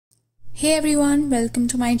Hey everyone, welcome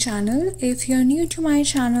to my channel. If you're new to my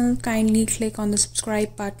channel, kindly click on the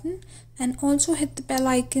subscribe button and also hit the bell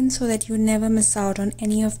icon so that you never miss out on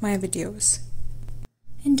any of my videos.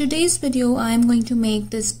 In today's video, I am going to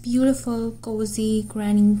make this beautiful cozy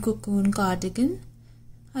granny cocoon cardigan.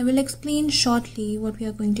 I will explain shortly what we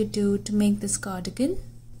are going to do to make this cardigan.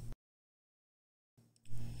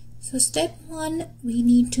 So step 1, we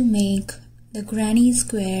need to make the granny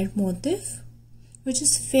square motif, which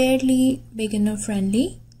is fairly beginner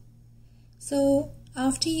friendly. So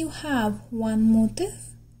after you have one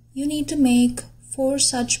motif, you need to make 4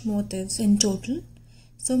 such motifs in total.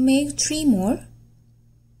 So make 3 more.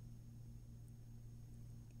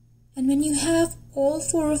 And when you have all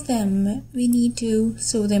 4 of them, we need to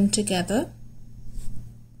sew them together.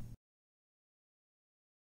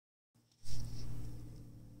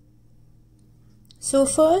 So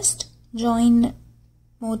first, join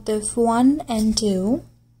motif 1 and 2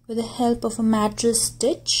 with the help of a mattress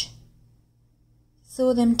stitch.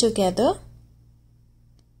 Sew them together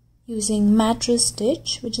using mattress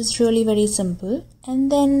stitch, which is really very simple,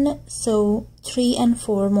 and then sew 3 and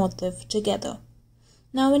 4 motif together.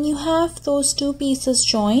 Now when you have those 2 pieces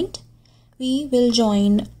joined, we will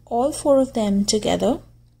join all 4 of them together,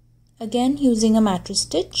 again using a mattress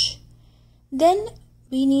stitch. Then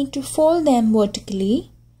we need to fold them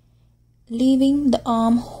vertically, leaving the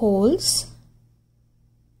armholes,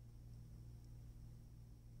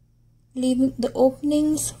 leaving the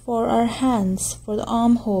openings for our hands for the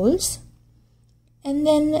armholes, and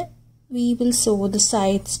then we will sew the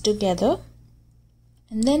sides together.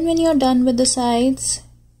 And then when you're done with the sides,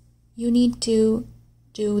 you need to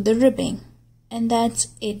do the ribbing, and that's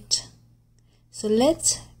it. So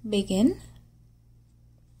let's begin.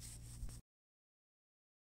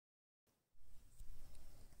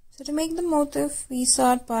 So to make the motif, we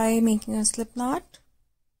start by making a slip knot,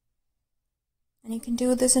 and you can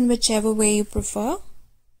do this in whichever way you prefer.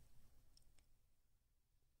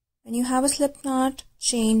 When you have a slip knot,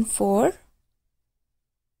 chain 4.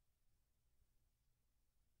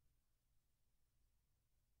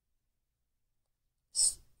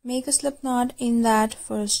 Make a slip knot in that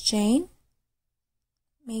first chain,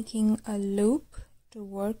 making a loop to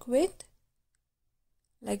work with,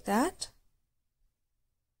 like that.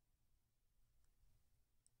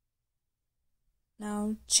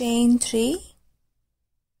 Now chain 3,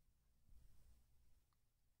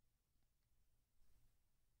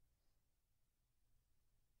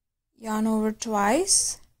 yarn over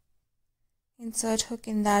twice, insert hook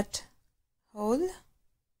in that hole,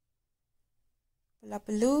 pull up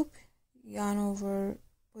a loop, yarn over,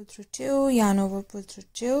 pull through 2, yarn over, pull through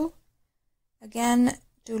 2, again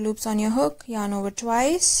 2 loops on your hook, yarn over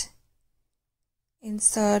twice,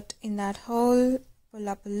 insert in that hole, pull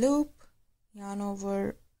up a loop, yarn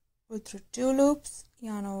over, pull through 2 loops,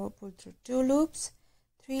 yarn over, pull through 2 loops,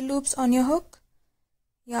 3 loops on your hook,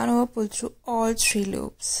 yarn over, pull through all 3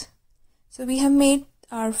 loops. So we have made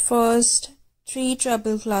our first 3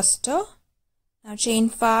 treble cluster. Now chain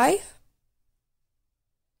 5,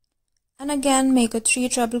 and again make a 3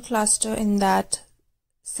 treble cluster in that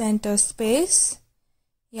center space,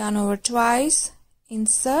 yarn over twice,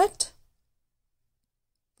 insert,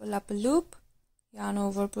 pull up a loop, yarn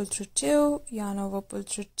over, pull through 2, yarn over, pull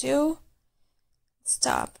through 2,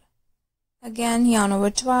 stop. Again yarn over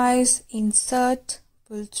twice, insert,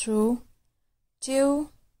 pull through 2,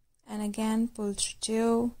 and again pull through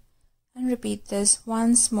 2, and repeat this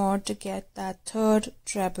once more to get that 3rd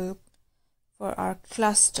treble for our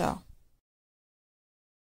cluster.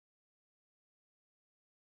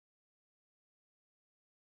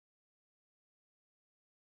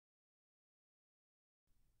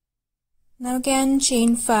 Now again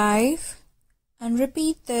chain 5 and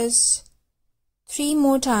repeat this 3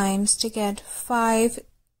 more times to get 5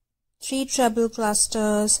 3 treble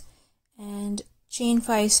clusters and chain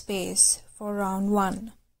 5 space for round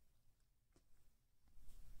 1.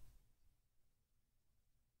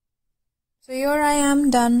 So here I am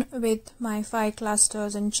done with my 5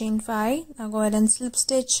 clusters and chain 5. Now go ahead and slip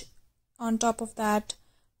stitch on top of that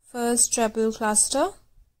first treble cluster.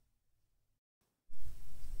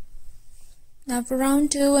 Now for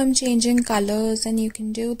round 2, I'm changing colors, and you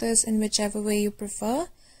can do this in whichever way you prefer.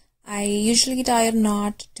 I usually tie a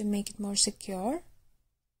knot to make it more secure.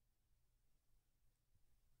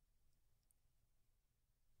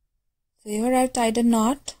 So here I've tied a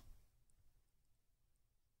knot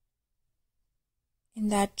in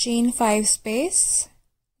that chain 5 space.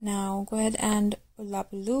 Now go ahead and pull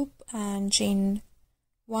up a loop and chain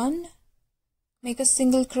 1. Make a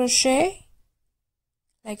single crochet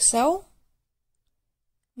like so.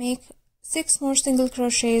 Make 6 more single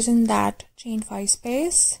crochets in that chain 5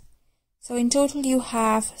 space. So in total you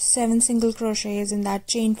have 7 single crochets in that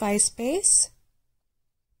chain 5 space.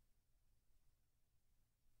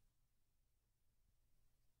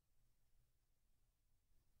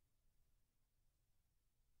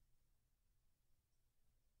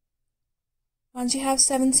 Once you have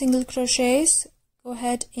 7 single crochets, go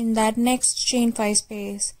ahead in that next chain 5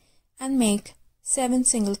 space and make 7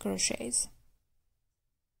 single crochets.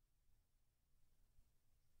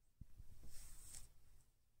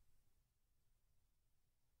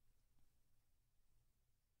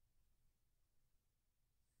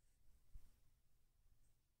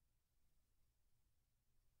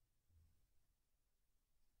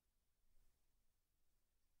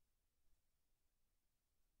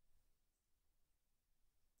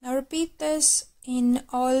 Now repeat this in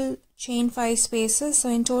all chain 5 spaces, so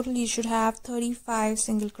in total you should have 35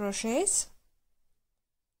 single crochets.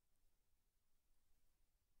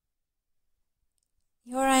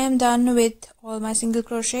 Here I am done with all my single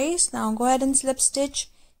crochets. Now go ahead and slip stitch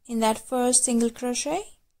in that first single crochet,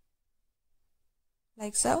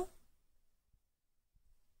 like so.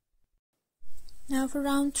 Now for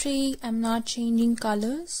round 3, I'm not changing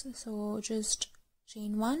colors, so just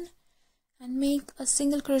chain 1. And make a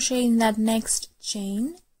single crochet in that next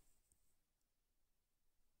chain.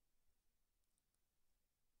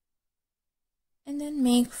 And then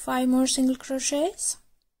make 5 more single crochets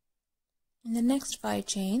in the next 5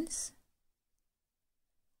 chains.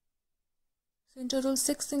 So in total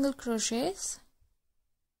 6 single crochets.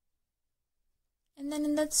 And then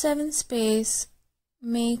in that 7th space,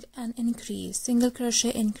 make an increase. Single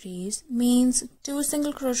crochet increase means 2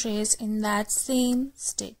 single crochets in that same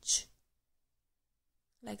stitch,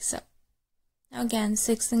 like so. Now again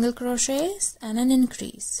 6 single crochets and an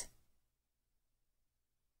increase.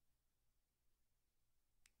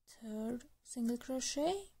 3rd single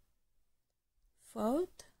crochet, 4th,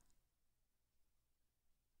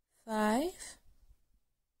 5,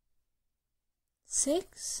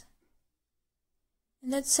 6. In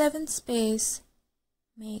that 7th space,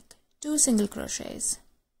 make 2 single crochets.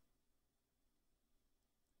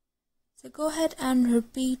 So go ahead and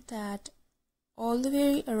repeat that all the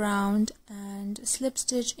way around and slip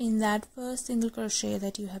stitch in that first single crochet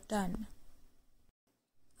that you have done.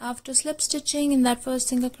 After slip stitching in that first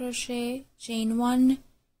single crochet, chain 1,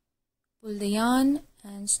 pull the yarn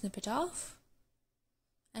and snip it off.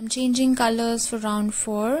 I'm changing colors for round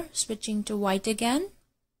 4, switching to white again.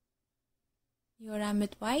 Here I'm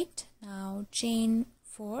with white. Now chain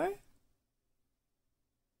 4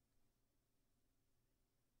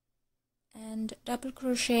 and double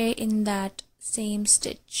crochet in that same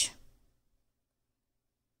stitch.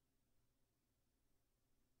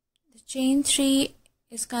 The chain 3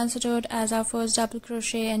 is considered as our first double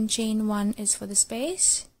crochet and chain 1 is for the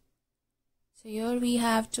space. So here we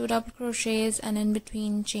have 2 double crochets and in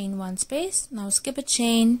between chain 1 space. Now skip a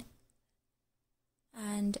chain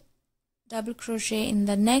and double crochet in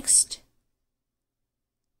the next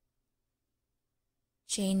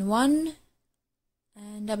chain 1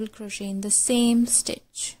 and double crochet in the same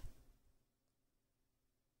stitch.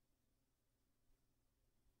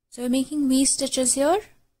 So we're making V stitches here.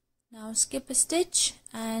 Now skip a stitch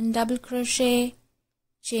and double crochet,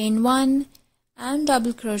 chain 1 and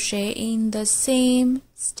double crochet in the same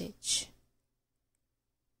stitch.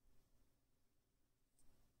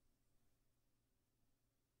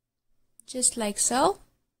 Just like so.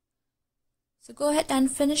 So go ahead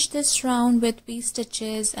and finish this round with V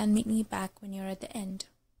stitches and meet me back when you're at the end.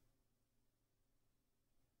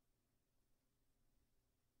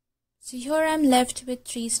 So here I'm left with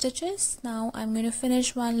 3 stitches. Now I'm going to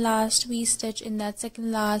finish one last V stitch in that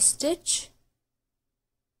second last stitch.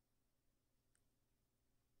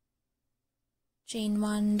 Chain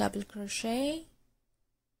 1, double crochet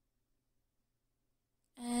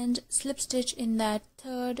and slip stitch in that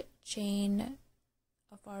third chain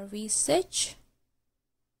of our V stitch.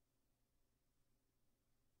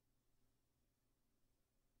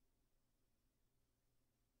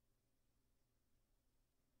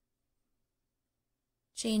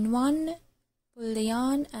 Chain 1, pull the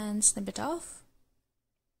yarn and snip it off.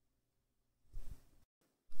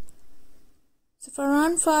 So for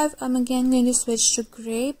round 5, I'm again going to switch to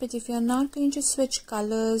grey, but if you're not going to switch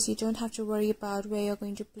colors, you don't have to worry about where you're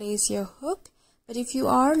going to place your hook. But if you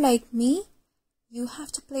are like me, you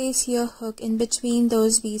have to place your hook in between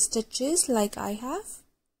those V stitches like I have,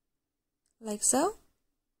 like so.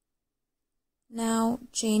 Now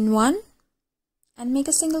chain 1 and make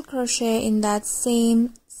a single crochet in that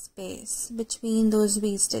same space between those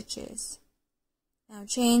V stitches. Now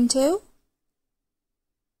chain 2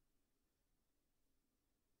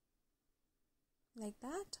 like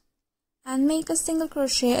that, and make a single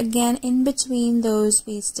crochet again in between those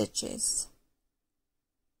V stitches.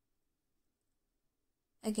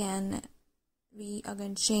 Again, we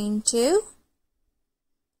again chain 2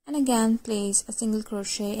 and again place a single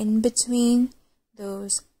crochet in between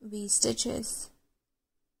those V stitches.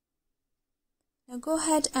 Now go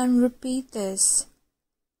ahead and repeat this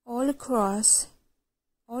all across,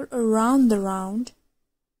 all around the round,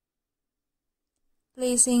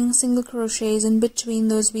 placing single crochets in between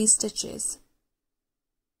those V stitches.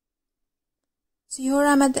 So here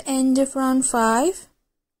I'm at the end of round 5,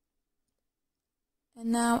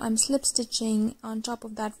 and now I'm slip stitching on top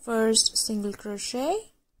of that first single crochet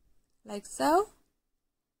like so,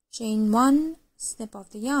 chain 1, snip off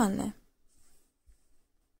the yarn.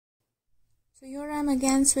 So here I'm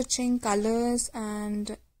again switching colors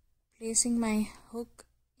and placing my hook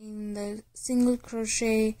in the single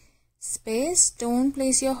crochet space. Don't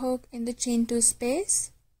place your hook in the chain 2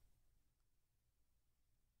 space.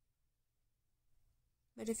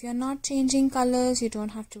 But if you're not changing colors, you don't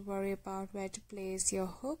have to worry about where to place your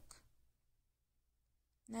hook.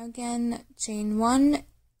 Now again, chain 1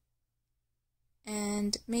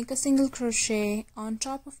 and make a single crochet on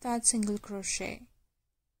top of that single crochet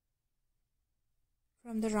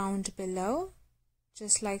from the round below,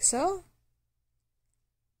 just like so.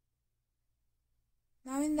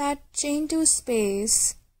 Now in that chain 2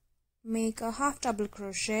 space, make a half double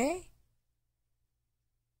crochet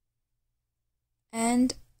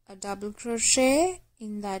and a double crochet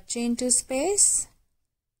in that chain 2 space,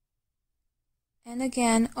 and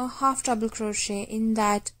again a half double crochet in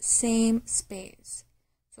that same space.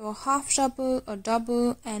 So a half double, a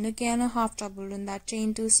double, and again a half double in that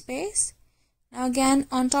chain 2 space. Now again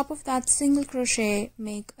on top of that single crochet,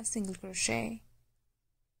 make a single crochet.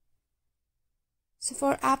 So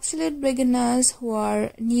for absolute beginners who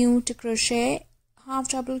are new to crochet, half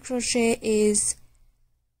double crochet is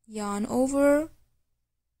yarn over,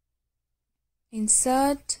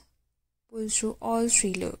 insert, pull through all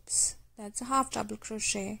 3 loops. That's a half double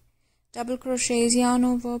crochet. Double crochet is yarn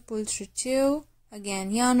over, pull through 2,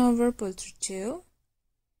 again yarn over, pull through 2.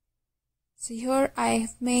 So here I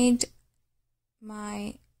have made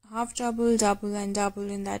my half double, double and double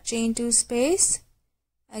in that chain 2 space.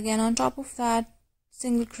 Again on top of that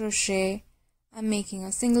single crochet, I'm making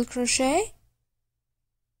a single crochet.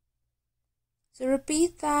 So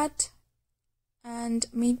repeat that and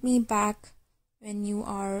meet me back when you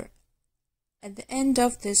are at the end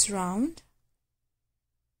of this round.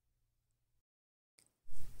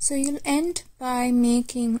 So you'll end by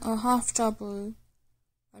making a half double,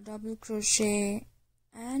 a double crochet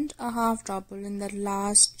and a half double in the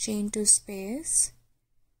last chain 2 space,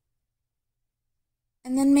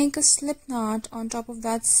 and then make a slip knot on top of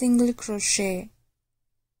that single crochet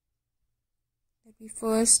that we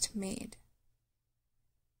first made,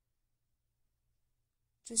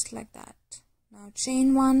 just like that. Now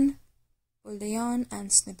chain 1, pull the yarn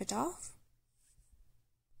and snip it off.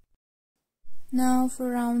 Now for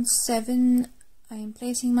round 7, I am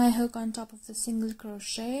placing my hook on top of the single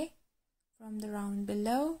crochet from the round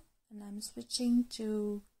below, and I'm switching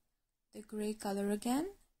to the gray color again.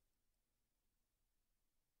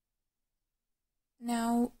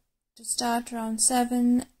 Now to start round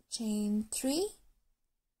 7, chain 3,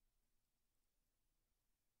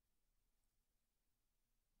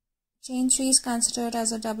 chain 3 is considered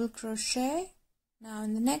as a double crochet. Now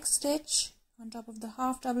in the next stitch, on top of the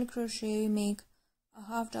half double crochet, we make a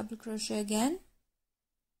half double crochet again,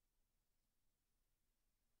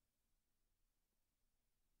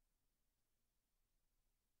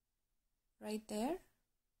 right there.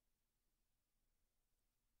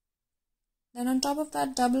 Then on top of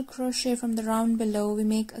that double crochet from the round below, we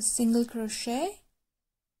make a single crochet.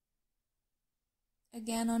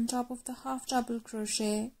 Again on top of the half double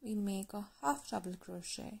crochet, we make a half double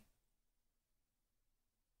crochet.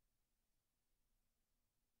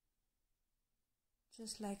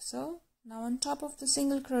 Just like so. Now on top of the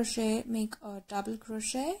single crochet, make a double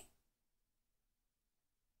crochet.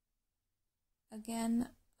 Again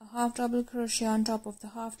a half double crochet on top of the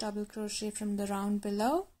half double crochet from the round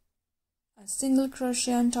below, a single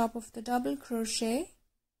crochet on top of the double crochet,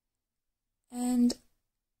 and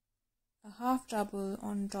a half double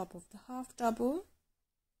on top of the half double,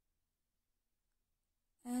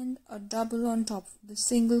 and a double on top of the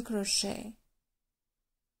single crochet.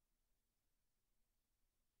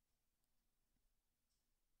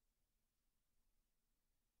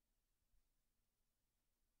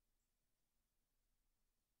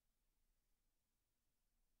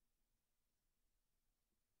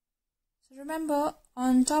 So remember,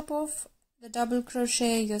 on top of the double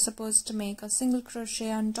crochet, you're supposed to make a single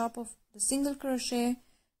crochet. On top of the single crochet,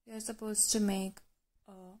 you're supposed to make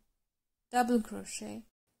a double crochet.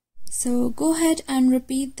 So go ahead and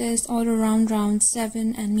repeat this all around round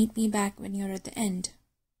 7 and meet me back when you're at the end.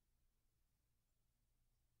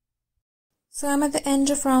 So I'm at the end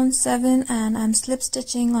of round 7 and I'm slip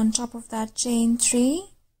stitching on top of that chain 3,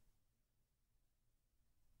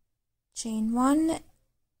 chain 1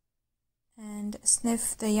 and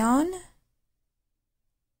sniff the yarn.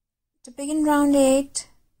 To begin round 8,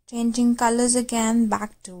 changing colors again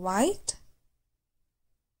back to white.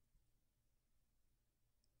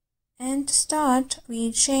 And to start,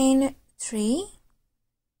 we chain 3,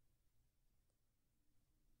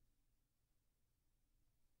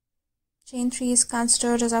 chain 3 is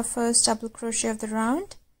considered as our first double crochet of the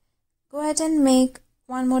round. Go ahead and make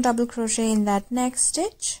one more double crochet in that next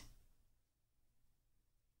stitch.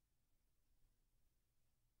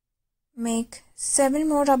 Make 7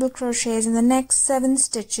 more double crochets in the next 7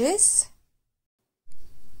 stitches.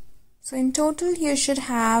 So in total you should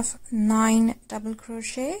have 9 double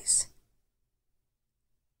crochets.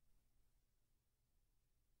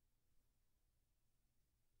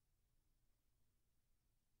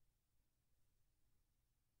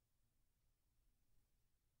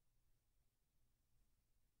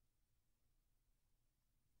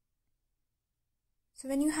 So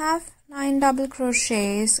when you have 9 double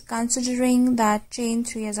crochets, considering that chain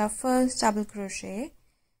 3 as our first double crochet,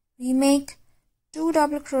 we make 2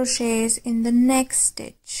 double crochets in the next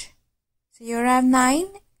stitch. So here I have 9,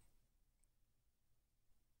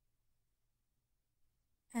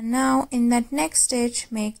 and now in that next stitch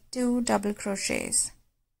make 2 double crochets.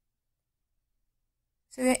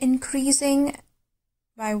 So we are increasing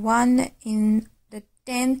by 1 in the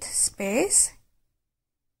 10th space,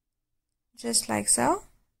 just like so.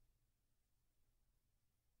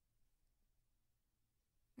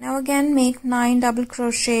 Now again make 9 double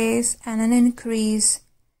crochets and an increase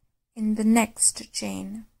in the next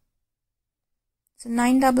chain. So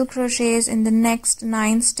 9 double crochets in the next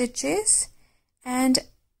 9 stitches, and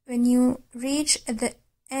when you reach the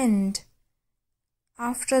end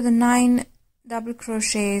after the 9 double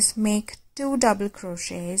crochets, make 2 double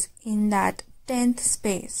crochets in that 10th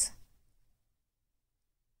space.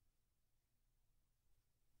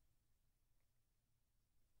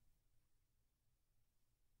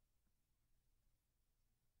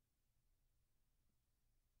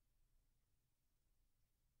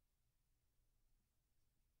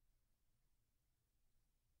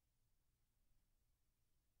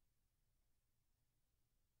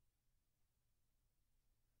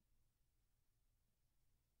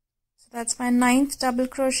 So that's my 9th double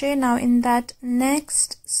crochet. Now in that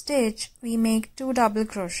next stitch we make 2 double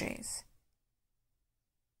crochets,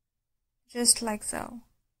 just like so.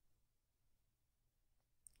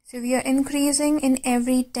 So we are increasing in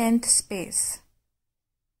every 10th space.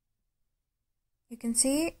 You can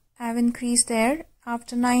see I've increased there.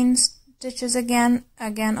 After 9 stitches again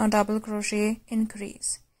a double crochet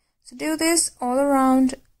increase. So do this all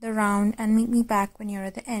around the round and meet me back when you're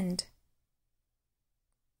at the end.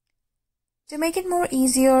 To make it more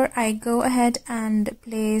easier, I go ahead and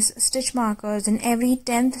place stitch markers in every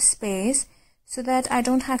 10th space so that I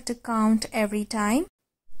don't have to count every time.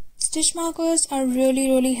 Stitch markers are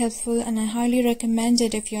really helpful and I highly recommend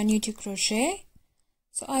it if you're new to crochet.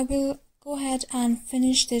 So I will go ahead and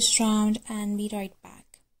finish this round and be right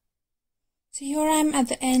back. So here I'm at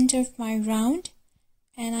the end of my round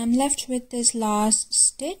and I'm left with this last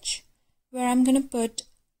stitch where I'm going to put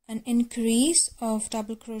an increase of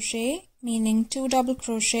double crochet, meaning 2 double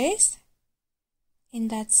crochets in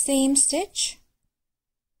that same stitch.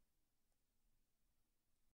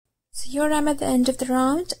 So here I'm at the end of the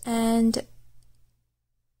round and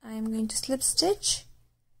I'm going to slip stitch,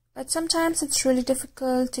 but sometimes it's really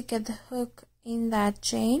difficult to get the hook in that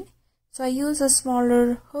chain, so I use a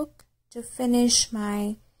smaller hook to finish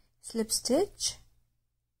my slip stitch.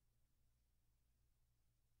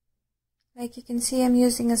 Like you can see, I'm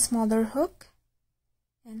using a smaller hook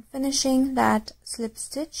and finishing that slip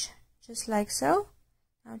stitch just like so.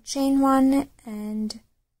 Now chain 1 and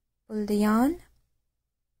pull the yarn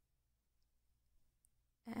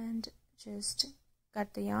and just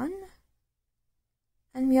cut the yarn,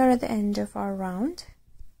 and we are at the end of our round.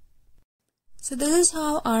 So this is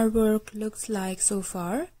how our work looks like so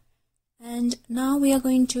far, and now we are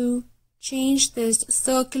going to change this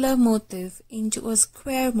circular motif into a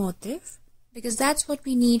square motif, because that's what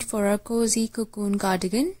we need for our cozy cocoon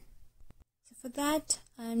cardigan. So for that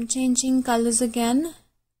I'm changing colors again,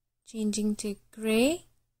 changing to gray,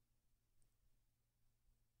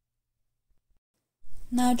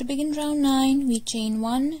 Now to begin round 9, we chain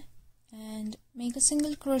 1 and make a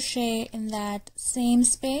single crochet in that same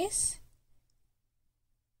space,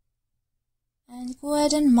 and go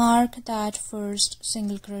ahead and mark that first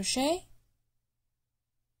single crochet.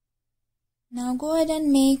 Now go ahead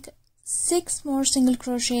and make 6 more single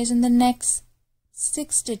crochets in the next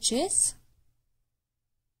 6 stitches.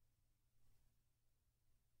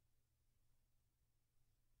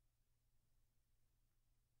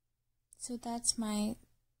 So that's my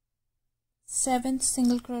 7th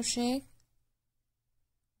single crochet.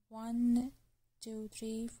 1, 2,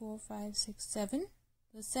 3, 4, 5, 6, 7.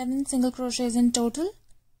 So 7 single crochets in total.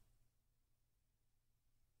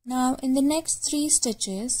 Now in the next 3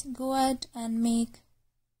 stitches, go ahead and make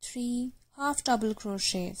 3 half double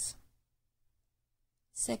crochets.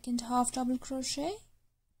 Second half double crochet,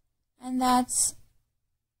 and that's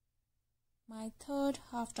my 3rd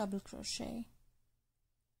half double crochet.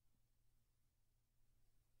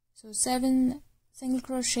 So 7 single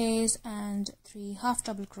crochets and 3 half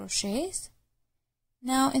double crochets.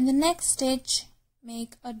 Now in the next stitch,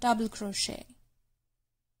 make a double crochet.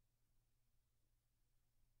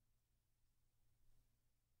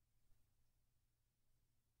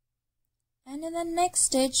 And in the next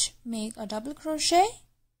stitch, make a double crochet,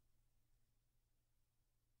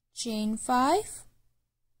 chain 5,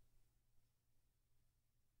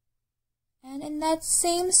 and in that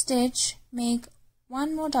same stitch, make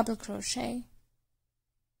 1 more double crochet.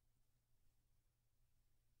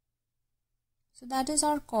 So that is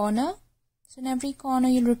our corner. So in every corner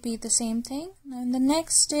you'll repeat the same thing. Now in the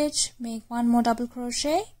next stitch, make 1 more double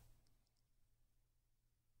crochet.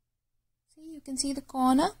 See, you can see the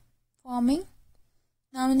corner forming.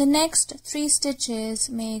 Now in the next 3 stitches,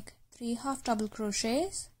 make 3 half double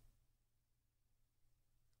crochets.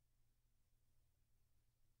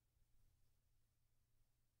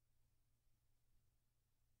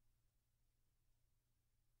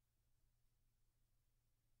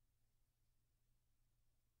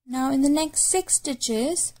 Now in the next 6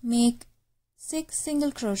 stitches, make 6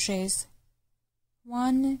 single crochets.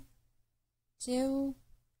 1, 2,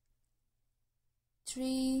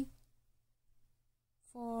 3,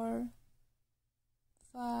 4,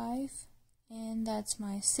 5, and that's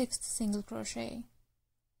my 6th single crochet.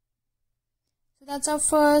 So that's our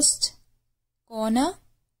first corner.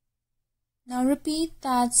 Now repeat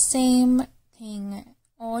that same thing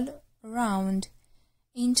all around.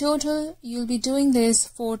 In total, you'll be doing this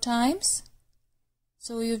 4 times.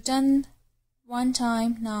 So you've done 1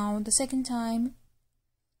 time, now the second time,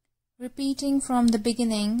 repeating from the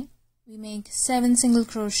beginning, we make 7 single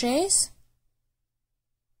crochets.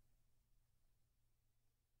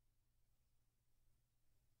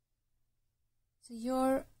 So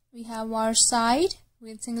here we have our side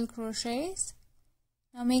with single crochets.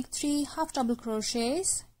 Now make 3 half double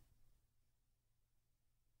crochets.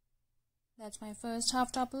 That's my first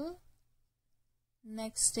half double.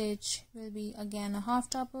 Next stitch will be again a half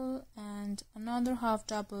double and another half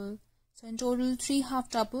double. So in total 3 half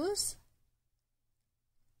doubles.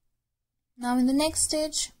 Now in the next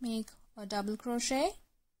stitch, make a double crochet.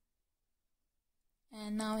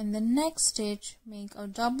 And now in the next stitch, make a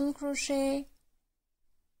double crochet.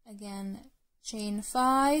 Again, chain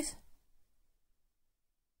 5.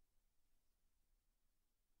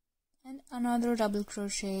 And another double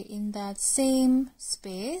crochet in that same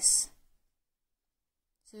space.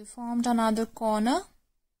 So we formed another corner.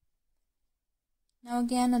 Now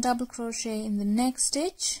again a double crochet in the next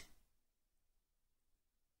stitch.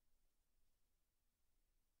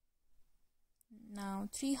 Now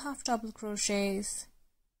 3 half double crochets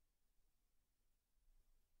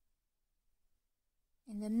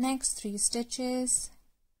in the next 3 stitches.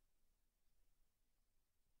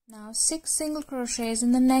 Now 6 single crochets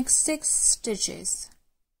in the next 6 stitches.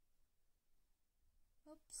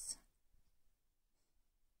 Oops.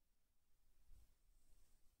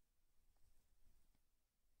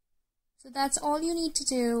 So that's all you need to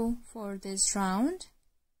do for this round.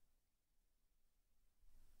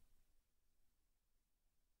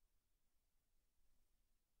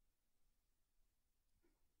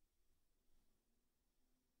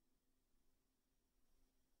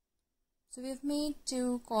 So we've made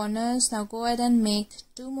 2 corners. Now go ahead and make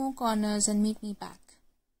 2 more corners and meet me back.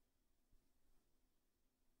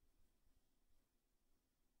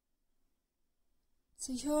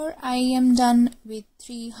 So here I am done with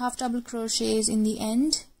 3 half double crochets in the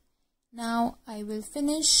end. Now I will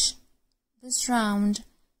finish this round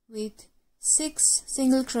with 6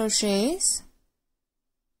 single crochets.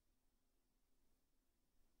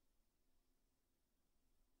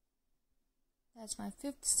 That's my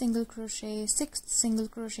 5th single crochet, 6th single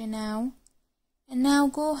crochet now. And now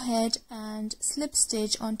go ahead and slip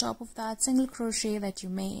stitch on top of that single crochet that you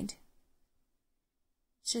made,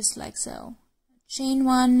 just like so. Chain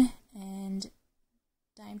 1 and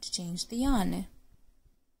time to change the yarn.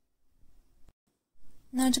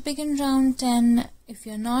 Now to begin round 10, if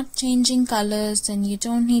you're not changing colors, then you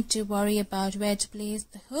don't need to worry about where to place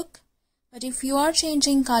the hook. But if you are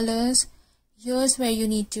changing colors, here's where you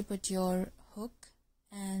need to put your hook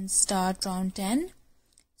and start round 10.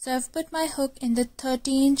 So I've put my hook in the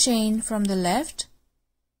 13 chain from the left.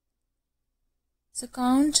 So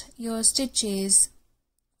count your stitches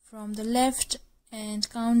from the left and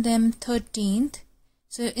count them 13th.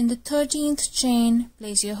 So in the 13th chain,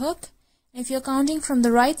 place your hook. If you're counting from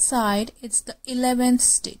the right side, it's the 11th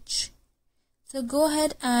stitch. So go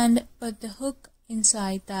ahead and put the hook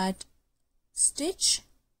inside that stitch.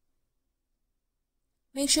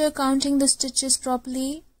 Make sure you're counting the stitches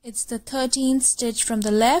properly. It's the 13th stitch from the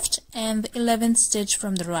left and the 11th stitch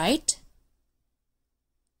from the right.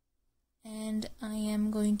 And I am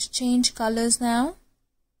going to change colors now.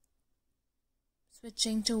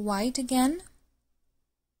 Switching to white again.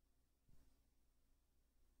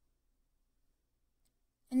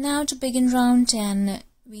 And now to begin round 10,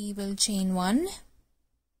 we will chain 1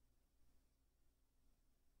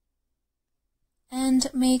 and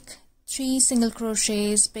make 3 single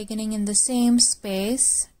crochets beginning in the same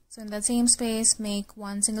space. So in that same space, make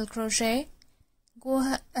 1 single crochet.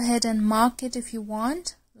 Go ahead and mark it if you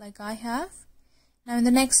want, like I have. Now in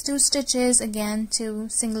the next 2 stitches, again 2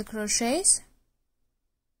 single crochets,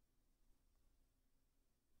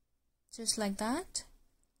 just like that.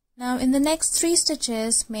 Now in the next 3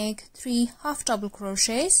 stitches, make 3 half double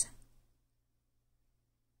crochets.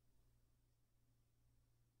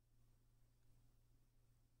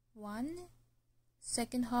 One,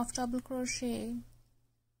 second half double crochet,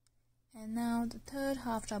 and now the third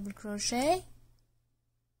half double crochet,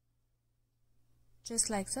 just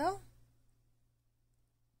like so.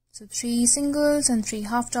 So 3 singles and 3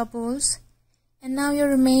 half doubles, and now you're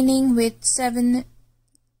remaining with 7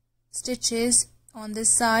 stitches on this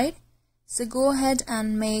side. So go ahead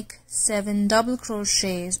and make 7 double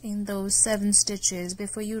crochets in those 7 stitches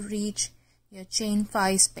before you reach your chain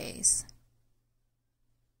 5 space.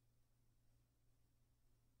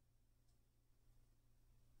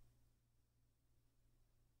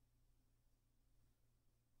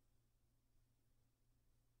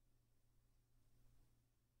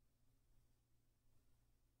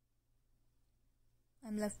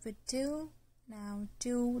 I'm left with 2. Now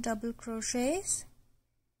 2 double crochets.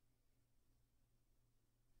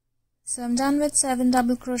 So I'm done with 7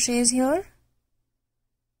 double crochets here.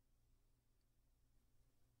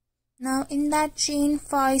 Now in that chain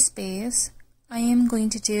 5 space, I am going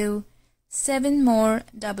to do 7 more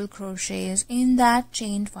double crochets in that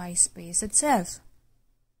chain 5 space itself.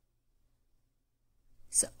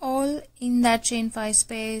 So all in that chain 5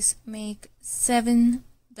 space, make 7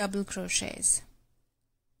 double crochets.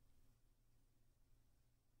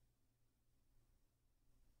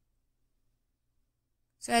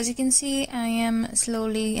 So as you can see, I am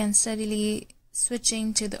slowly and steadily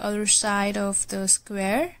switching to the other side of the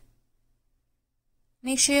square.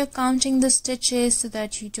 Make sure you're counting the stitches so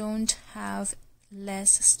that you don't have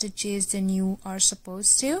less stitches than you are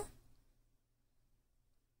supposed to.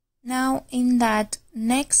 Now in that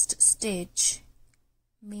next stitch,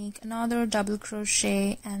 make another double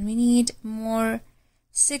crochet, and we need more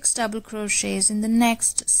 6 double crochets in the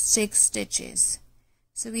next 6 stitches.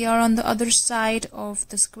 So we are on the other side of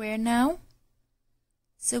the square now.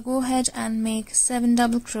 So go ahead and make 7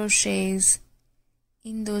 double crochets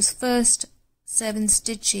in those first 7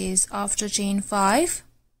 stitches after chain 5.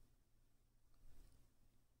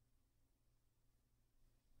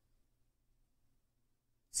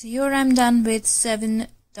 So here I'm done with 7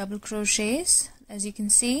 double crochets, as you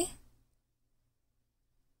can see.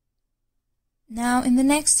 Now in the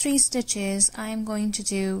next 3 stitches, I am going to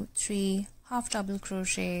do 3 half double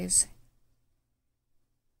crochets.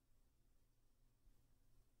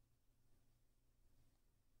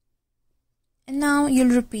 And now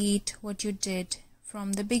you'll repeat what you did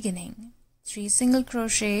from the beginning. 3 single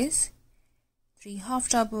crochets, 3 half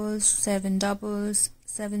doubles, 7 doubles,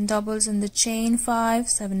 7 doubles in the chain 5,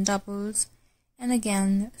 7 doubles, and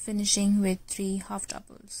again finishing with 3 half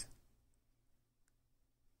doubles.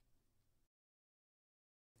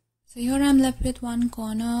 So here I'm left with one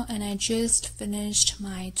corner, and I just finished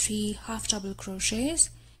my 3 half double crochets.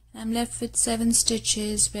 And I'm left with 7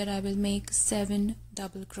 stitches where I will make 7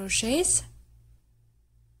 double crochets.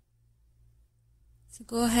 So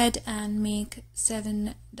go ahead and make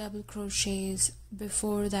 7 double crochets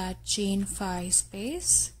before that chain 5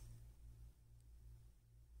 space.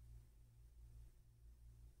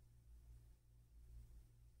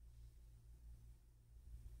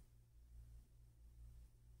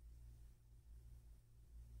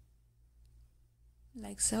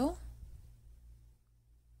 like so.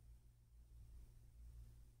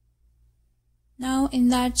 Now in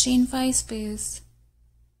that chain 5 space,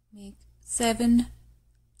 make 7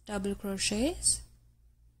 double crochets.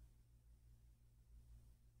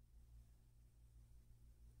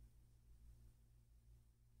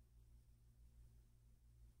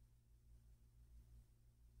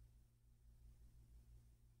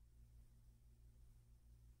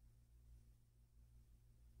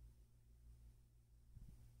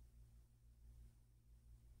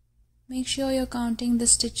 Make sure you're counting the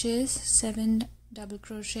stitches, 7 double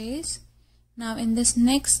crochets. Now in this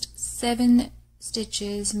next 7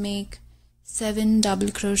 stitches, make 7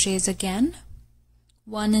 double crochets again,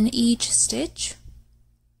 1 in each stitch.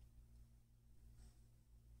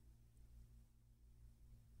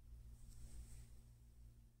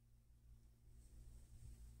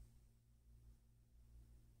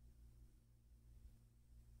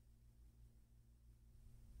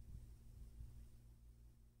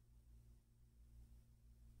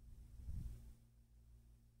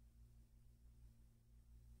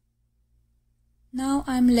 Now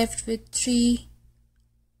I'm left with 3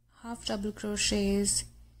 half double crochets,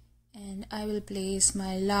 and I will place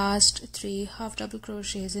my last 3 half double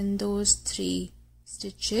crochets in those 3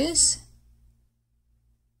 stitches,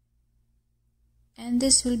 and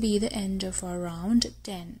this will be the end of our round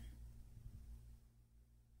 10.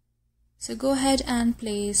 So go ahead and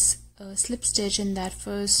place a slip stitch in that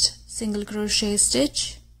first single crochet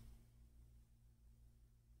stitch,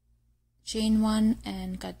 chain 1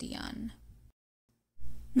 and cut the yarn.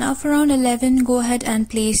 Now for round 11, go ahead and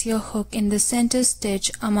place your hook in the center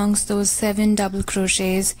stitch amongst those 7 double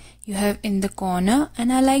crochets you have in the corner,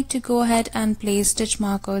 and I like to go ahead and place stitch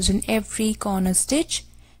markers in every corner stitch.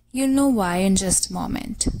 You'll know why in just a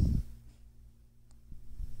moment.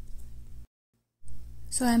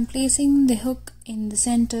 So I'm placing the hook in the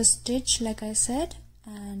center stitch like I said,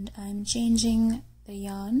 and I'm changing the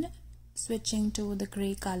yarn, switching to the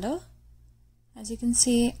gray color. As you can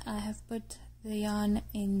see, I have put the yarn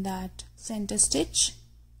in that center stitch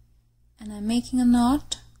and I'm making a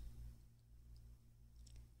knot.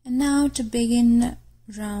 And now to begin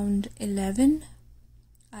round 11,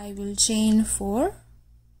 I will chain 4,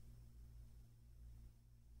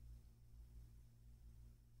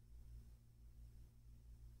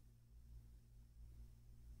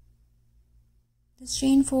 this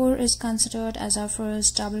chain 4 is considered as our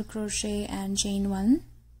first double crochet and chain 1.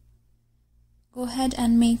 Go ahead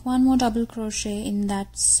and make 1 more double crochet in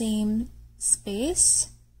that same space.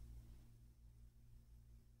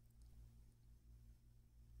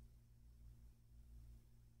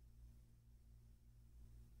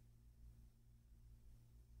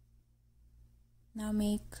 Now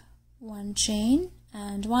make 1 chain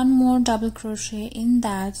and 1 more double crochet in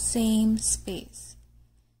that same space.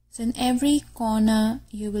 So in every corner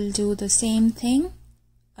you will do the same thing,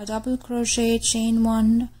 a double crochet, chain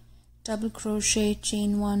 1, double crochet,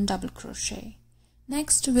 chain 1, double crochet.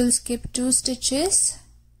 Next we'll skip 2 stitches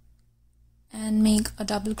and make a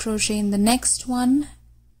double crochet in the next one,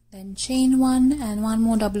 then chain 1 and 1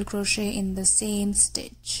 more double crochet in the same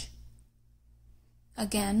stitch.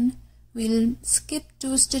 Again we'll skip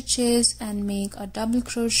 2 stitches and make a double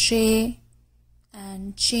crochet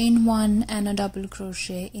and chain 1 and a double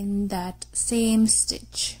crochet in that same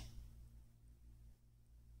stitch.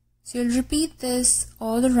 So you'll repeat this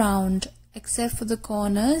all around except for the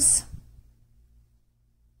corners.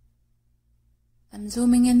 I'm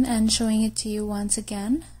zooming in and showing it to you once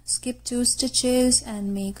again. Skip 2 stitches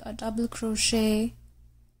and make a double crochet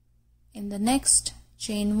in the next,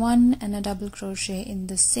 chain 1 and a double crochet in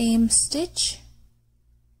the same stitch.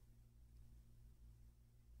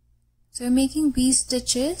 So we're making V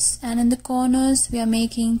stitches, and in the corners we are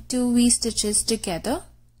making 2 V stitches together,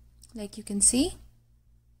 like you can see.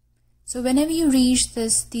 So whenever you reach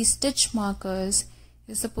these stitch markers,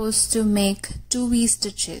 you're supposed to make 2 V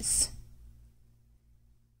stitches.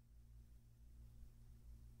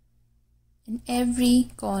 In every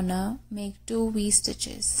corner, make 2 V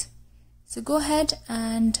stitches. So go ahead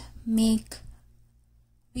and make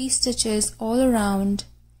V stitches all around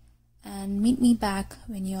and meet me back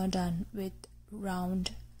when you're done with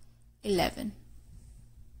round 11.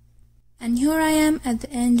 And here I am at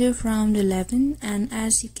the end of round 11, and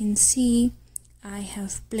as you can see, I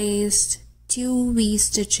have placed 2 V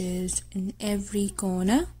stitches in every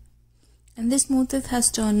corner, and this motif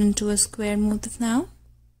has turned into a square motif now.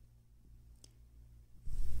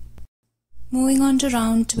 Moving on to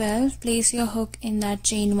round 12, place your hook in that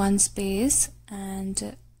chain 1 space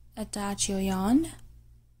and attach your yarn.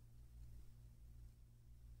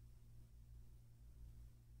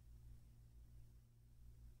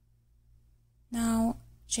 Now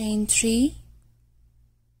chain 3,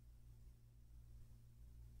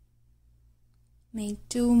 make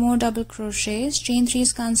 2 more double crochets. Chain 3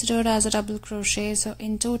 is considered as a double crochet, so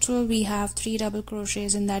in total we have 3 double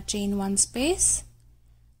crochets in that chain 1 space.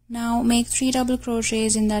 Now make 3 double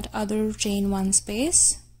crochets in that other chain 1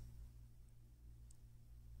 space.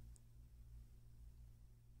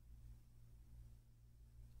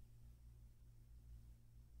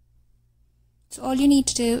 So all you need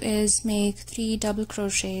to do is make 3 double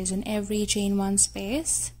crochets in every chain 1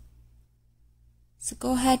 space. So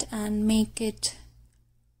go ahead and make it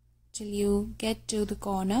till you get to the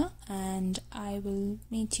corner, and I will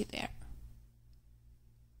meet you there.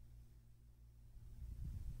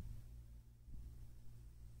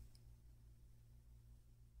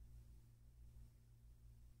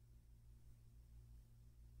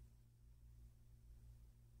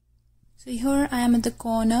 So here I am at the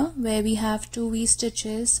corner where we have 2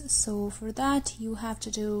 V-stitches. So for that you have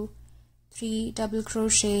to do 3 double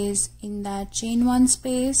crochets in that chain 1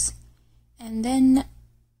 space, and then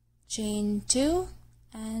chain 2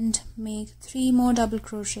 and make 3 more double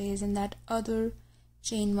crochets in that other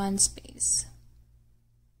chain 1 space.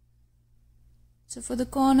 So for the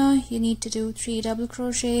corner you need to do 3 double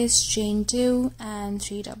crochets, chain 2 and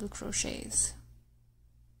 3 double crochets.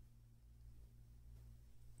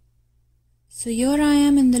 So here I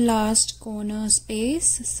am in the last corner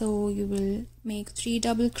space, so you will make 3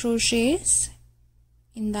 double crochets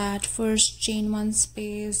in that first chain 1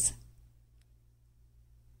 space,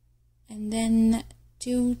 and then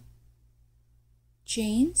 2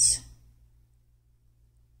 chains,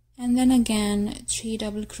 and then again 3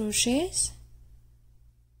 double crochets,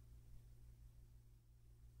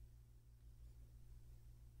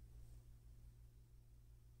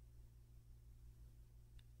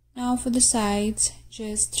 Now for the sides,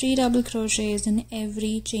 just 3 double crochets in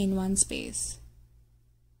every chain 1 space.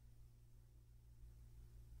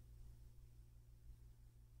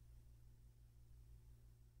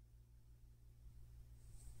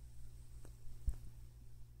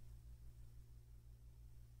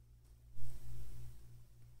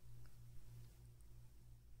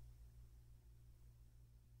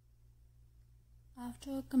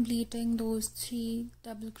 After completing those 3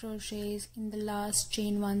 double crochets in the last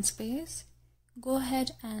chain 1 space, go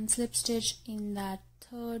ahead and slip stitch in that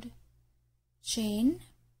third chain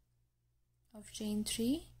of chain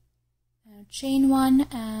 3, chain 1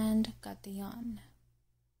 and cut the yarn.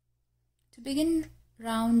 To begin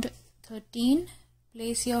round 13,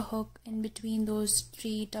 place your hook in between those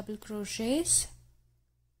 3 double crochets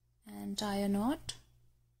and tie a knot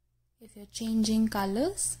if you're changing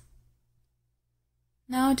colors.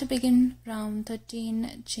 Now to begin round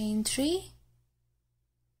 13, chain 3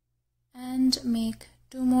 and make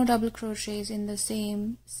 2 more double crochets in the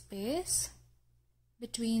same space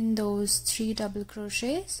between those 3 double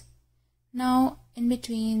crochets. Now in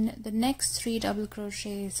between the next 3 double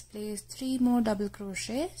crochets, place 3 more double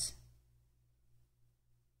crochets.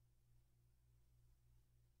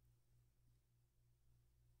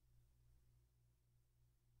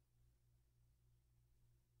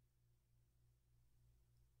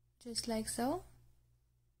 Just like so.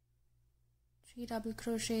 3 double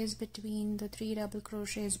crochets between the 3 double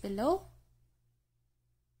crochets below.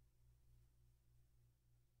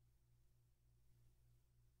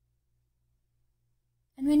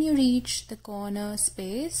 And when you reach the corner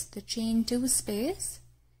space, the chain 2 space,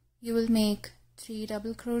 you will make 3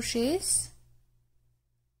 double crochets.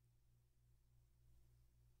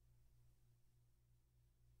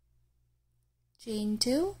 Chain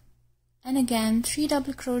 2. And again 3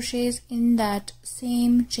 double crochets in that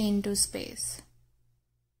same chain 2 space.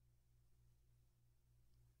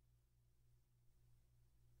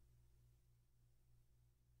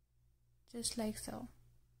 Just like so.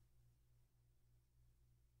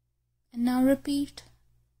 And now repeat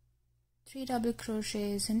 3 double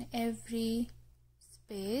crochets in every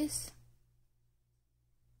space.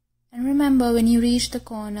 And remember, when you reach the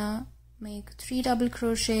corner, make 3 double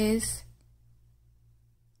crochets,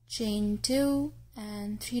 chain 2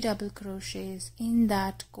 and 3 double crochets in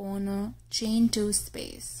that corner chain 2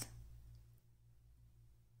 space.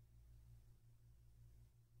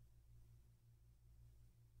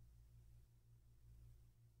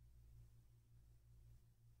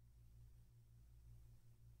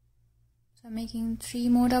 So I'm making 3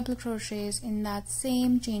 more double crochets in that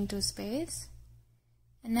same chain 2 space.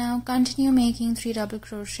 And now continue making 3 double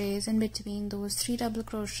crochets in between those 3 double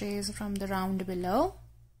crochets from the round below.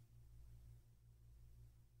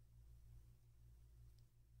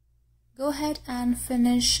 Go ahead and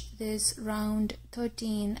finish this round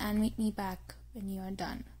 13 and meet me back when you are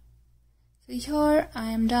done. So here I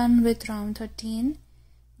am done with round 13.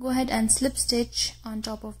 Go ahead and slip stitch on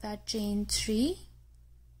top of that chain 3.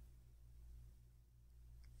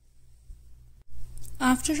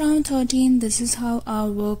 After round 13, this is how our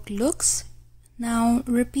work looks. Now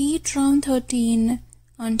repeat round 13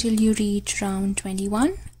 until you reach round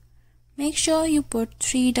 21. Make sure you put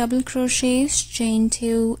 3 double crochets, chain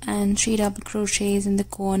 2 and 3 double crochets in the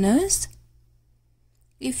corners.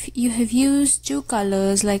 If you have used 2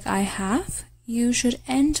 colors like I have, you should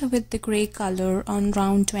end with the gray color on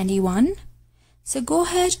round 21. So go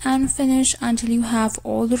ahead and finish until you have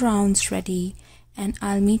all the rounds ready, and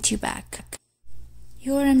I'll meet you back.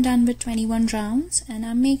 Here I'm done with 21 rounds, and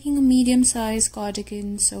I'm making a medium size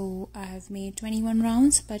cardigan, so I have made 21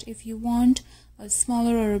 rounds. But if you want a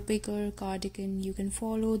smaller or a bigger cardigan, you can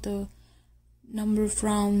follow the number of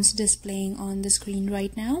rounds displaying on the screen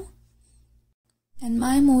right now. And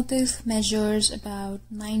my motif measures about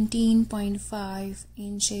 19.5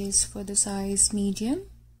 inches for the size medium.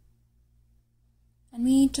 And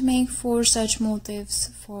we need to make 4 such motifs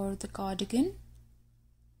for the cardigan.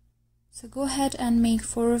 So go ahead and make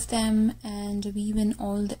 4 of them and weave in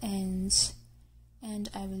all the ends, and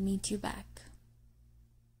I will meet you back.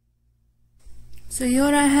 So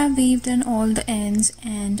here I have weaved in all the ends,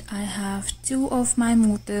 and I have 2 of my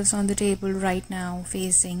motifs on the table right now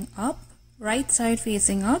facing up. Right side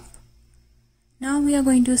facing up. Now we are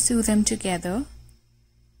going to sew them together.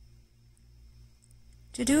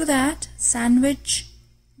 To do that, sandwich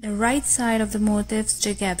the right side of the motifs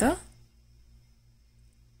together,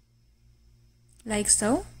 like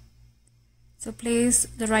so. So place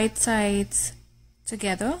the right sides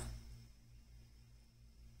together.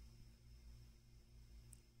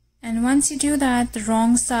 And once you do that, the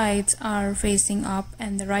wrong sides are facing up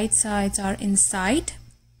and the right sides are inside.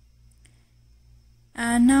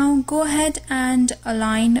 And now go ahead and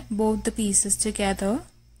align both the pieces together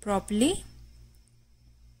properly.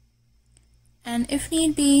 And if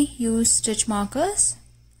need be, use stitch markers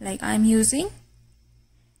like I'm using.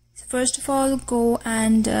 So first of all, go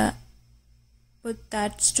and put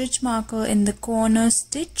that stitch marker in the corner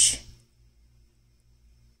stitch.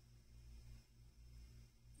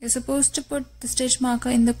 You're supposed to put the stitch marker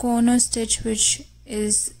in the corner stitch which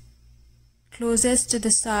is closest to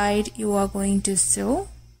the side you are going to sew.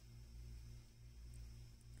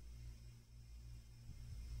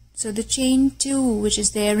 So the chain 2 which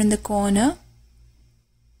is there in the corner,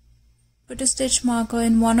 put a stitch marker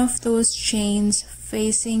in one of those chains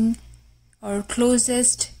facing or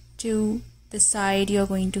closest to the side you are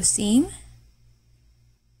going to seam,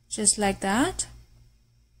 just like that.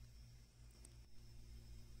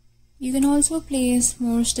 You can also place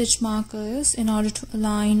more stitch markers in order to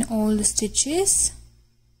align all the stitches.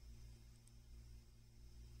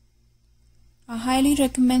 I highly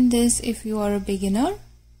recommend this if you are a beginner.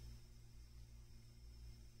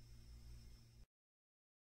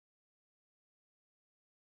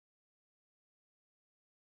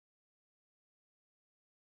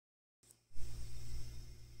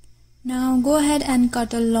 Now go ahead and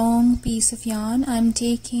cut a long piece of yarn. I'm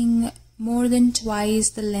taking more than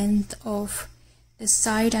twice the length of the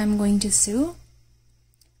side I'm going to sew,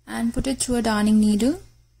 and put it through a darning needle.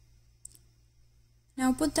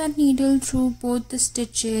 Now put that needle through both the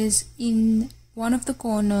stitches in one of the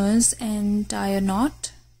corners and tie a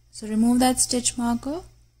knot. So remove that stitch marker,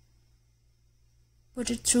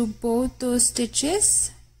 put it through both those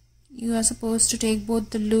stitches. You are supposed to take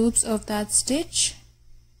both the loops of that stitch.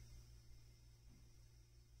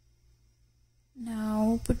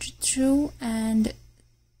 Now put it through and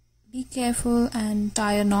be careful and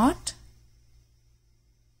tie a knot.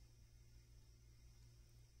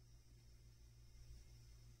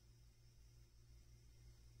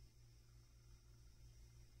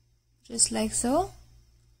 Just like so.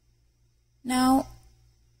 Now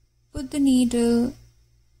put the needle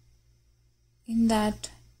in that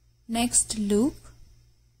next loop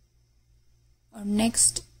or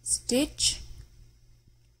next stitch.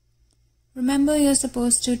 Remember, you're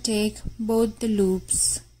supposed to take both the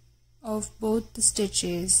loops of both the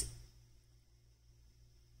stitches,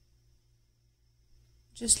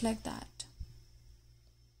 just like that.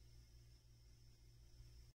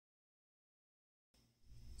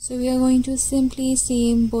 So we are going to simply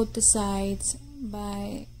seam both the sides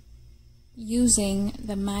by using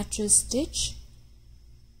the mattress stitch,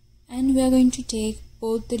 and we are going to take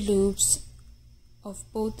both the loops of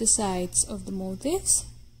both the sides of the motifs.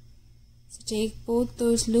 So take both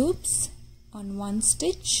those loops on one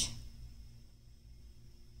stitch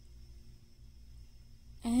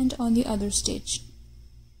and on the other stitch.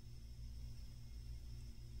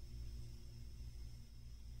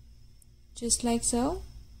 just like so.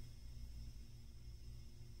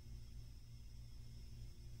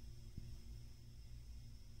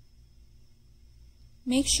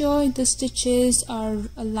 Make sure the stitches are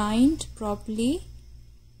aligned properly,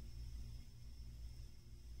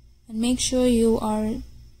 and make sure you are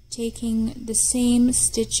taking the same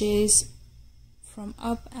stitches from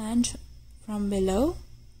up and from below.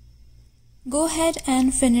 Go ahead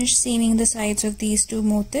and finish seaming the sides of these two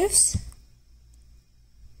motifs.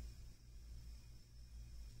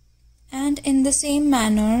 And in the same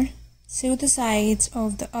manner, sew the sides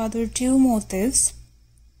of the other two motifs,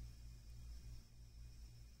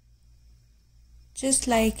 just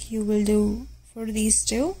like you will do for these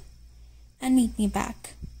two, and meet me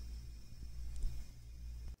back.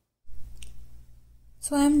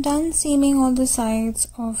 So I am done seaming all the sides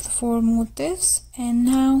of the four motifs, and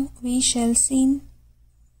now we shall seam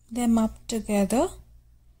them up together.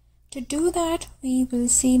 To do that, we will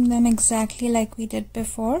seam them exactly like we did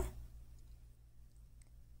before.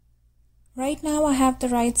 Right now I have the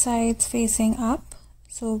right sides facing up,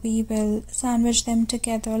 so we will sandwich them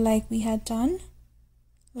together like we had done,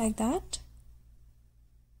 like that.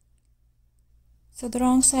 So the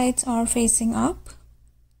wrong sides are facing up.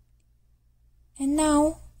 And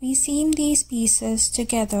now we seam these pieces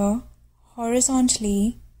together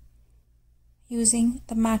horizontally using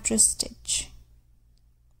the mattress stitch.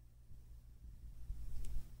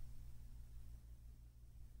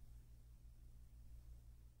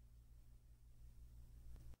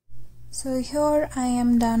 So here I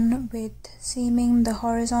am done with seaming the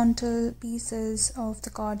horizontal pieces of the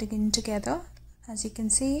cardigan together. As you can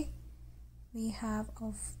see, we have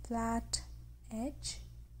a flat edge.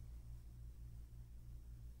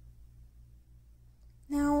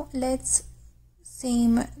 Now let's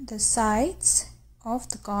seam the sides of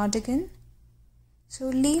the cardigan. So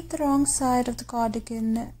leave the wrong side of the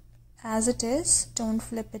cardigan as it is, don't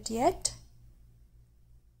flip it yet.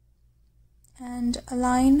 And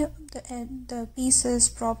align the pieces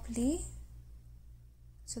properly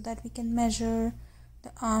so that we can measure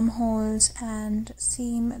the armholes and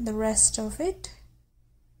seam the rest of it.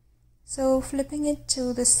 So flipping it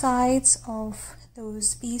to the sides of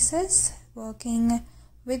those pieces, working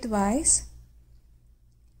widthwise.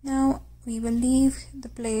 Now we will leave the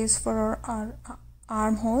place for our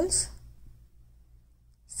armholes.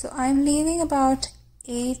 So I'm leaving about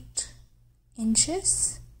 8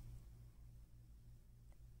 inches.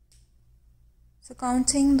 So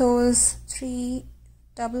counting those 3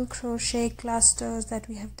 double crochet clusters that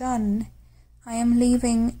we have done, I am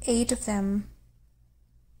leaving 8 of them.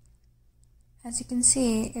 As you can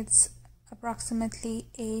see, it's approximately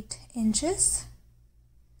 8 inches.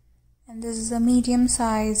 And this is a medium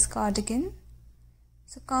size cardigan.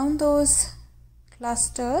 So count those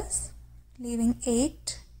clusters, leaving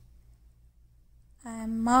 8. I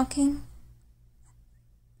am marking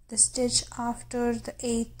the stitch after the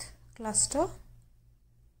 8th cluster.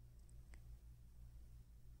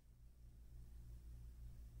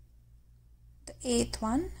 The 8th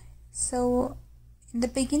one. So in the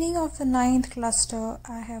beginning of the 9th cluster,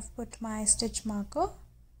 I have put my stitch marker.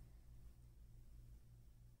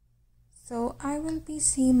 So I will be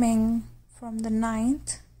seaming from the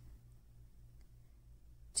 9th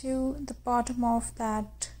to the bottom of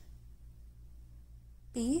that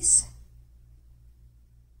piece.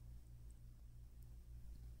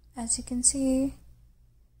 As you can see,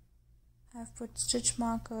 I've put stitch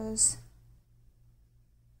markers.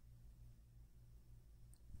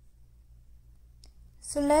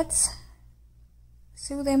 So let's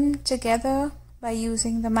sew them together by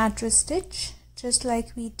using the mattress stitch, just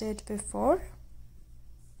like we did before.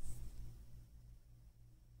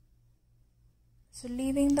 So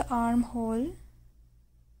leaving the armhole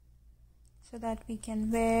so that we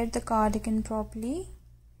can wear the cardigan properly.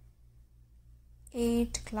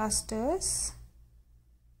 8 clusters.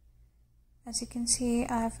 As you can see,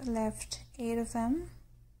 I have left 8 of them.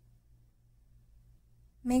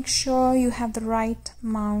 Make sure you have the right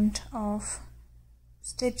amount of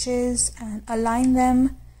stitches and align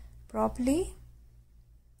them properly.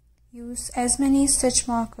 Use as many stitch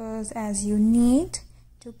markers as you need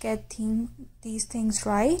to get these things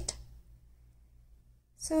right.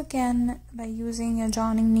 So again, by using a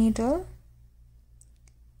darning needle,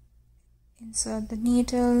 insert the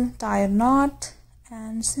needle, tie a knot,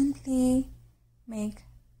 and simply make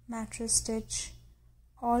mattress stitch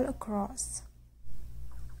all across.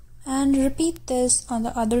 And repeat this on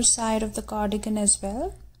the other side of the cardigan as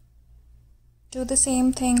well. Do the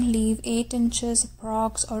same thing, leave 8 inches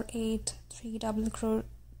approx or 8 3 double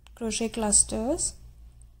crochet clusters,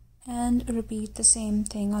 and repeat the same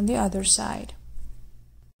thing on the other side.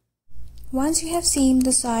 Once you have seamed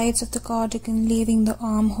the sides of the cardigan leaving the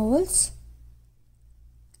armholes,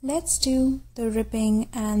 let's do the ribbing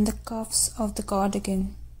and the cuffs of the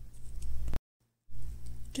cardigan.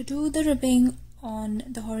 To do the ribbing on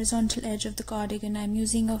the horizontal edge of the cardigan, I'm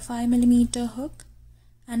using a 5mm hook,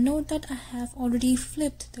 and note that I have already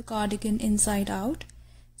flipped the cardigan inside out,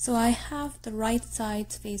 so I have the right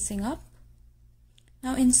sides facing up.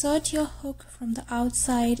 Now insert your hook from the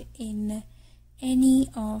outside in any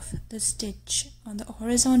of the stitch on the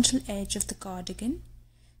horizontal edge of the cardigan.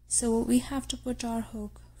 So we have to put our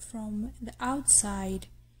hook from the outside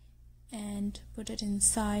and put it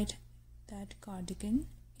inside that cardigan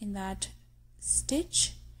in that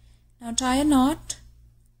stitch. Now tie a knot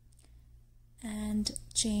and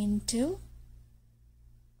chain 2.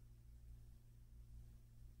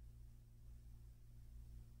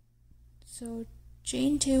 So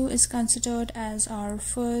chain 2 is considered as our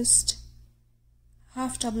first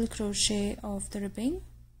half double crochet of the ribbing.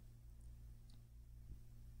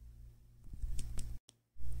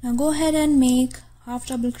 Now go ahead and make half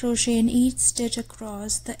double crochet in each stitch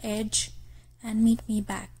across the edge and meet me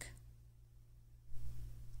back.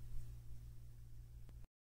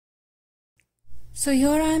 So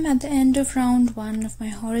here I am at the end of round 1 of my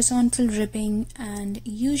horizontal ribbing, and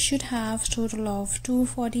you should have a total of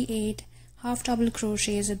 248 half double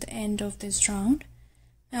crochets at the end of this round.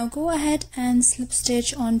 Now go ahead and slip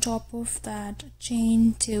stitch on top of that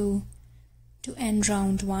chain 2 to end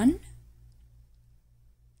round 1.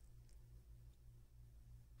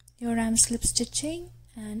 Here I am slip stitching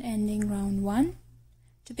and ending round 1.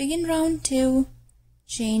 To begin round 2,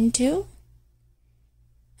 chain 2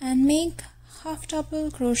 and make half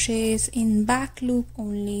double crochets in back loop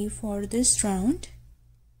only for this round.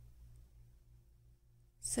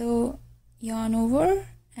 So yarn over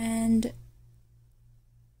and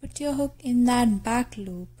put your hook in that back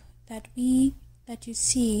loop that you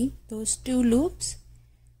see, those 2 loops.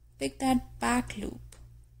 Pick that back loop.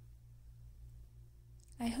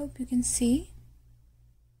 I hope you can see.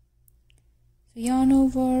 So yarn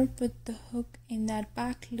over, put the hook in that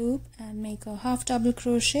back loop and make a half double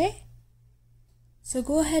crochet. So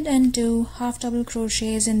go ahead and do half double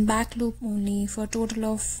crochets in back loop only for a total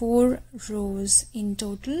of 4 rows in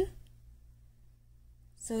total.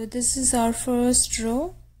 So this is our first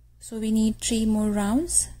row, so we need 3 more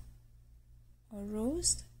rounds or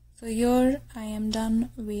rows. So here I am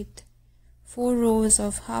done with 4 rows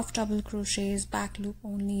of half double crochets back loop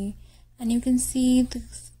only, and you can see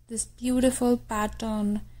this beautiful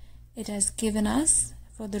pattern it has given us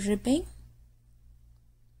for the ribbing.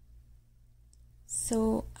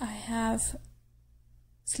 So I have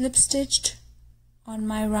slip stitched on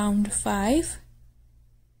my round 5.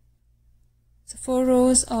 So 4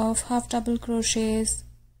 rows of half double crochets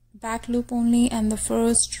back loop only, and the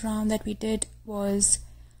first round that we did was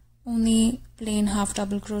only plain half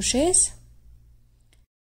double crochets.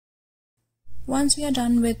 Once we are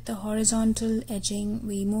done with the horizontal edging,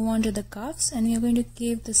 we move on to the cuffs, and we are going to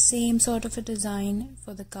give the same sort of a design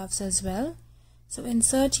for the cuffs as well. So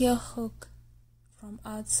insert your hook from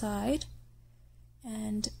outside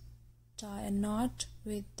and tie a knot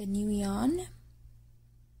with the new yarn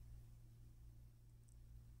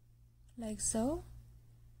like so,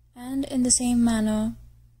 and in the same manner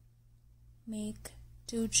make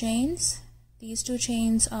 2 chains. These 2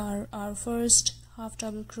 chains are our first half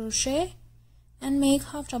double crochet, and make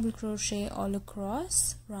half double crochet all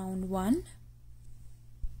across round 1.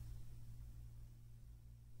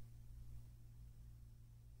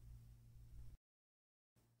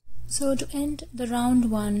 So to end the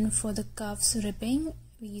round 1 for the cuffs ribbing,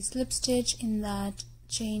 we slip stitch in that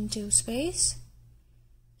chain 2 space,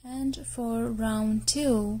 and for round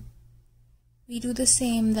 2 we do the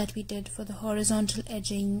same that we did for the horizontal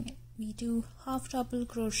edging. We do half double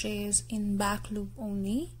crochets in back loop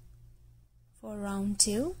only for round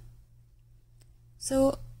 2.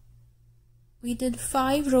 So we did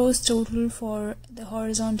 5 rows total for the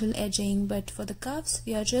horizontal edging, but for the cuffs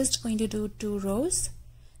we are just going to do 2 rows.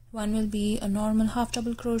 One will be a normal half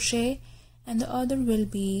double crochet and the other will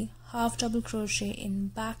be half double crochet in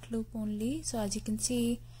back loop only. So as you can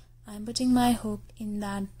see, I'm putting my hook in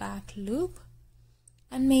that back loop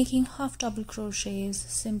and making half double crochets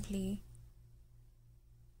simply,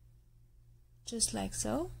 just like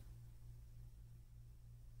so.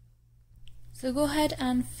 So go ahead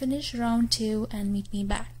and finish round 2 and meet me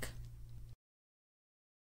back.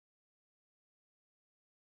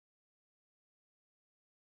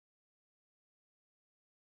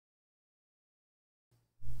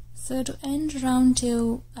 So to end round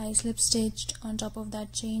 2, I slip stitched on top of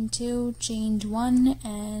that chain 2, chained 1,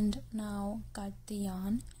 and now cut the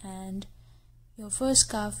yarn and your first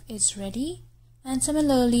cuff is ready, and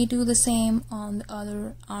similarly do the same on the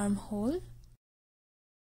other armhole.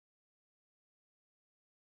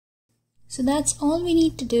 So that's all we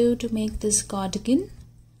need to do to make this cardigan.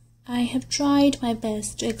 I have tried my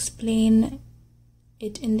best to explain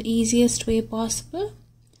it in the easiest way possible.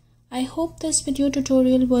 I hope this video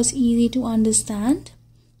tutorial was easy to understand,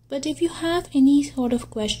 but if you have any sort of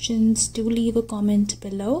questions, do leave a comment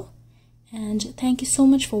below, and thank you so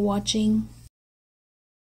much for watching.